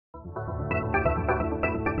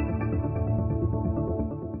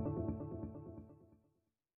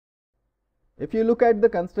If you look at the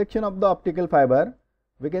construction of the optical fiber,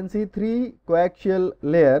 we can see three coaxial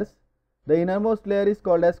layers. The innermost layer is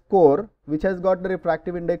called as core, which has got the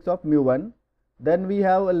refractive index of mu1. Then we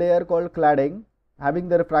have a layer called cladding, having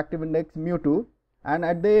the refractive index mu2, and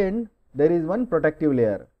at the end there is one protective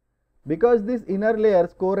layer. Because these inner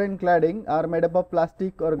layers, core and cladding, are made up of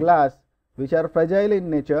plastic or glass, which are fragile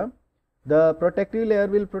in nature, the protective layer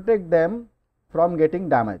will protect them from getting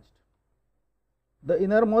damaged. The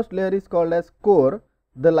innermost layer is called as core.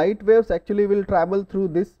 The light waves actually will travel through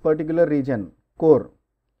this particular region, core,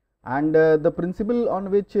 and the principle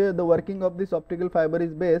on which the working of this optical fiber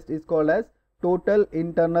is based is called as total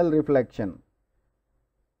internal reflection.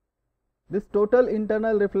 This total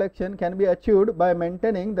internal reflection can be achieved by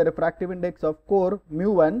maintaining the refractive index of core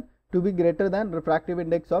mu1 to be greater than refractive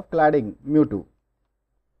index of cladding mu2.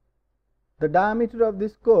 The diameter of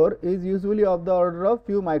this core is usually of the order of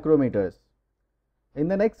few micrometers. In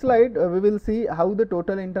the next slide, we will see how the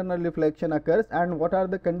total internal reflection occurs and what are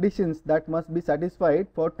the conditions that must be satisfied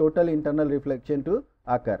for total internal reflection to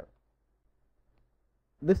occur.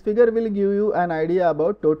 This figure will give you an idea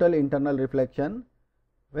about total internal reflection.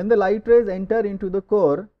 When the light rays enter into the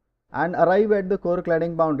core and arrive at the core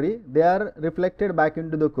cladding boundary, they are reflected back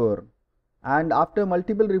into the core, and after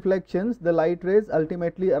multiple reflections, the light rays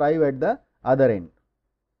ultimately arrive at the other end.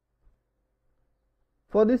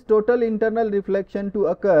 For this total internal reflection to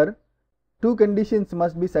occur, two conditions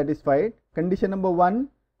must be satisfied. Condition number 1,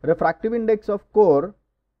 refractive index of core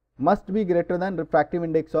must be greater than refractive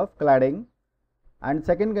index of cladding, and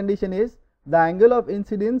second condition is the angle of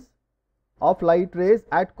incidence of light rays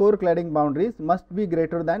at core cladding boundaries must be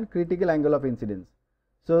greater than critical angle of incidence.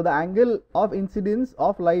 So the angle of incidence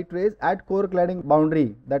of light rays at core cladding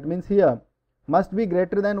boundary, that means here, must be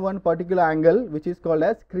greater than one particular angle, which is called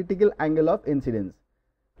as critical angle of incidence.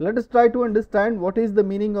 Let us try to understand what is the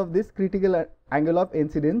meaning of this critical angle of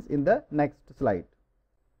incidence in the next slide.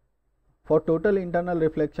 For total internal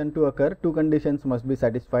reflection to occur, two conditions must be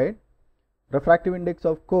satisfied. Refractive index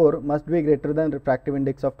of core must be greater than refractive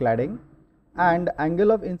index of cladding, and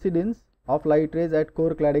angle of incidence of light rays at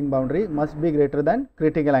core cladding boundary must be greater than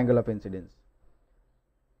critical angle of incidence.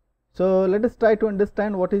 So let us try to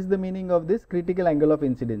understand what is the meaning of this critical angle of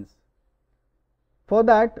incidence. For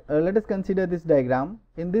that, let us consider this diagram.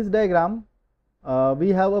 In this diagram, we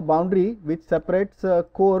have a boundary which separates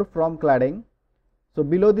core from cladding. So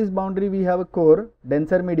below this boundary we have a core,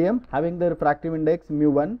 denser medium, having the refractive index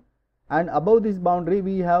mu1, and above this boundary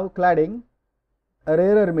we have cladding, a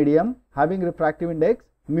rarer medium, having refractive index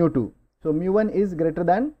mu2. So mu1 is greater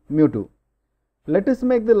than mu2. Let us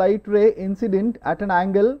make the light ray incident at an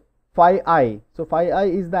angle phi I. So phi I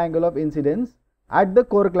is the angle of incidence at the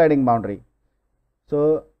core cladding boundary.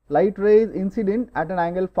 So light ray is incident at an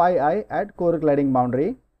angle phi I at core cladding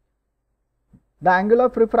boundary. The angle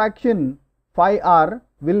of refraction phi r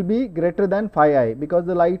will be greater than phi I, because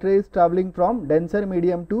the light ray is travelling from denser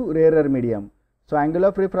medium to rarer medium. So angle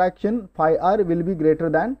of refraction phi r will be greater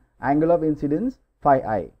than angle of incidence phi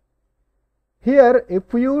I. Here, if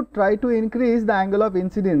you try to increase the angle of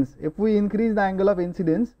incidence, if we increase the angle of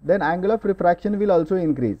incidence, then angle of refraction will also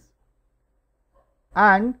increase.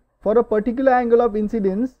 And for a particular angle of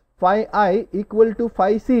incidence phi I equal to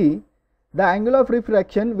phi c, the angle of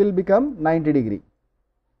refraction will become 90 degree.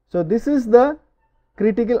 So this is the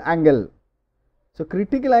critical angle. So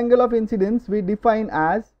critical angle of incidence we define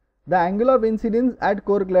as the angle of incidence at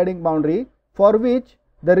core cladding boundary for which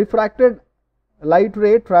the refracted light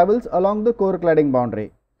ray travels along the core cladding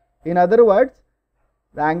boundary. In other words,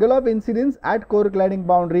 the angle of incidence at core cladding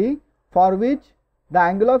boundary for which the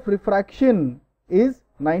angle of refraction is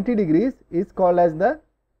 90 degrees is called as the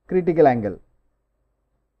critical angle.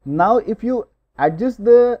 Now if you adjust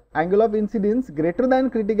the angle of incidence greater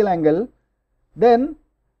than critical angle, then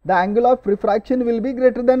the angle of refraction will be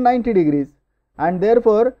greater than 90 degrees, and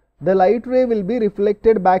therefore the light ray will be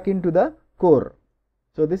reflected back into the core.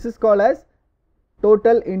 So this is called as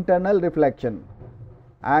total internal reflection,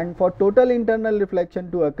 and for total internal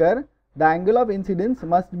reflection to occur, the angle of incidence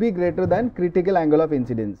must be greater than critical angle of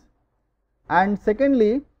incidence. And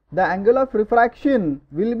secondly, the angle of refraction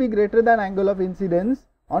will be greater than angle of incidence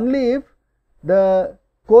only if the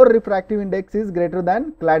core refractive index is greater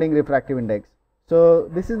than cladding refractive index. So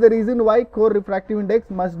this is the reason why core refractive index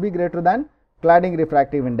must be greater than cladding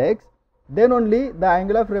refractive index. Then only the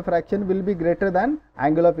angle of refraction will be greater than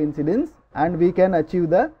angle of incidence, and we can achieve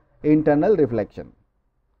the internal reflection.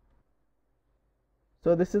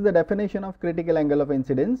 So this is the definition of critical angle of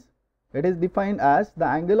incidence. It is defined as the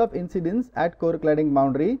angle of incidence at core cladding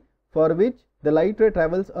boundary for which the light ray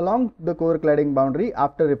travels along the core cladding boundary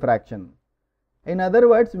after refraction. In other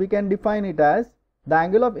words, we can define it as the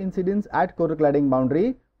angle of incidence at core cladding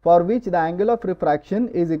boundary for which the angle of refraction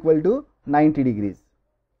is equal to 90 degrees.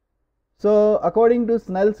 So according to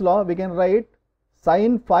Snell's law, we can write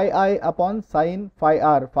sin phi I upon sin phi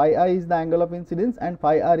r. Phi I is the angle of incidence and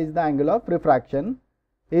phi r is the angle of refraction,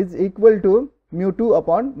 is equal to mu 2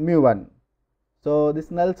 upon mu 1. So this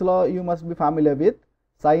Snell's law you must be familiar with.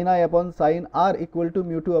 Sin I upon sin r equal to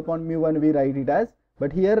mu 2 upon mu 1 we write it as,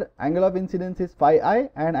 but here angle of incidence is phi I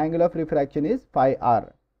and angle of refraction is phi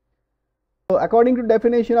r. So according to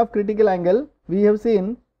definition of critical angle, we have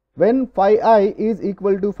seen when phi I is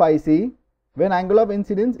equal to phi c, when angle of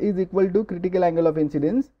incidence is equal to critical angle of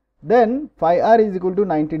incidence, then phi r is equal to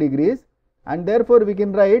 90 degrees, and therefore we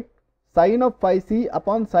can write sin of phi c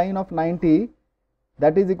upon sin of 90,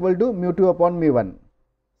 that is equal to mu 2 upon mu 1.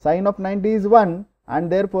 Sin of 90 is 1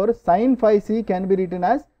 and therefore sin phi c can be written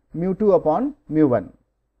as mu 2 upon mu 1.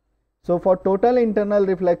 So for total internal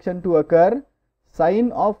reflection to occur,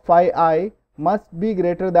 sin of phi I must be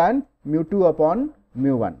greater than mu 2 upon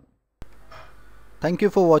mu 1. Thank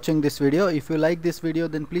you for watching this video. If you like this video,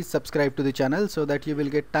 then please subscribe to the channel so that you will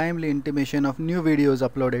get timely intimation of new videos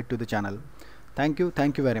uploaded to the channel. Thank you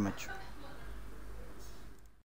very much.